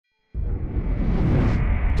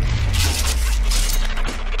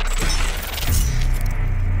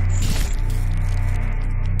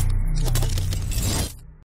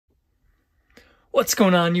What's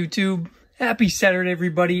going on, YouTube? Happy Saturday,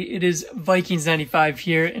 everybody. It is Vikings95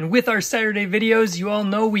 here, and with our Saturday videos, you all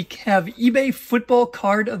know we have eBay Football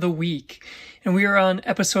Card of the Week, and we are on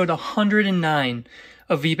episode 109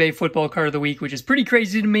 of eBay Football Card of the Week, which is pretty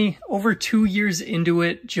crazy to me. Over 2 years into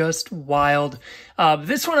it, just wild.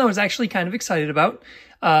 This one I was actually kind of excited about.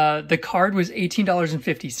 The card was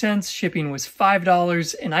 $18.50, shipping was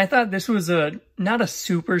 $5, and I thought this was not a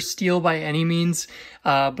super steal by any means,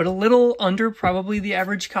 but a little under probably the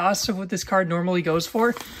average cost of what this card normally goes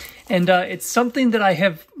for. And it's something that I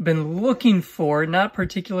have been looking for, not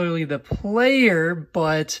particularly the player,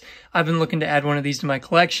 but I've been looking to add one of these to my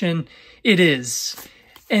collection. It is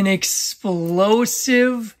an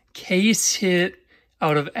explosive case hit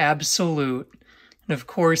out of Absolute. And of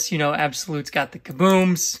course, you know, Absolute's got the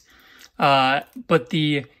kabooms, but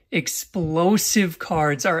the explosive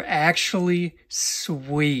cards are actually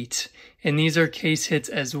sweet. And these are case hits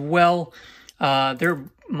as well. They're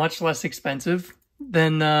much less expensive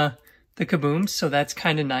than the kabooms, so that's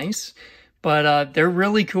kind of nice. But they're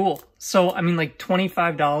really cool. So, I mean, like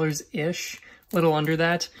 $25-ish, a little under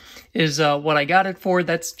that, is what I got it for.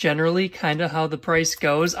 That's generally kind of how the price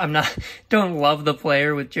goes. Don't love the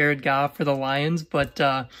player with Jared Goff for the Lions, but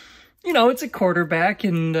you know, it's a quarterback,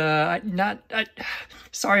 and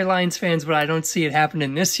sorry Lions fans, but I don't see it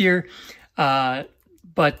happening this year.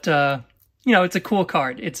 But you know, it's a cool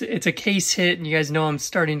card. It's a case hit, and you guys know I'm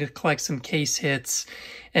starting to collect some case hits,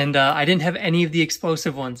 and I didn't have any of the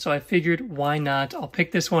explosive ones, so I figured why not? I'll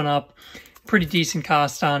pick this one up. Pretty decent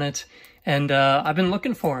cost on it. And I've been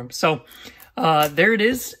looking for them. So there it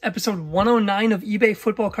is, episode 109 of eBay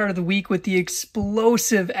Football Card of the Week with the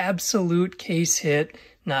explosive Absolute case hit.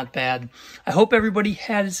 Not bad. I hope everybody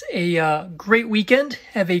has a great weekend.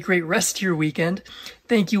 Have a great rest of your weekend.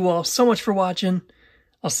 Thank you all so much for watching.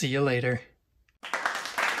 I'll see you later.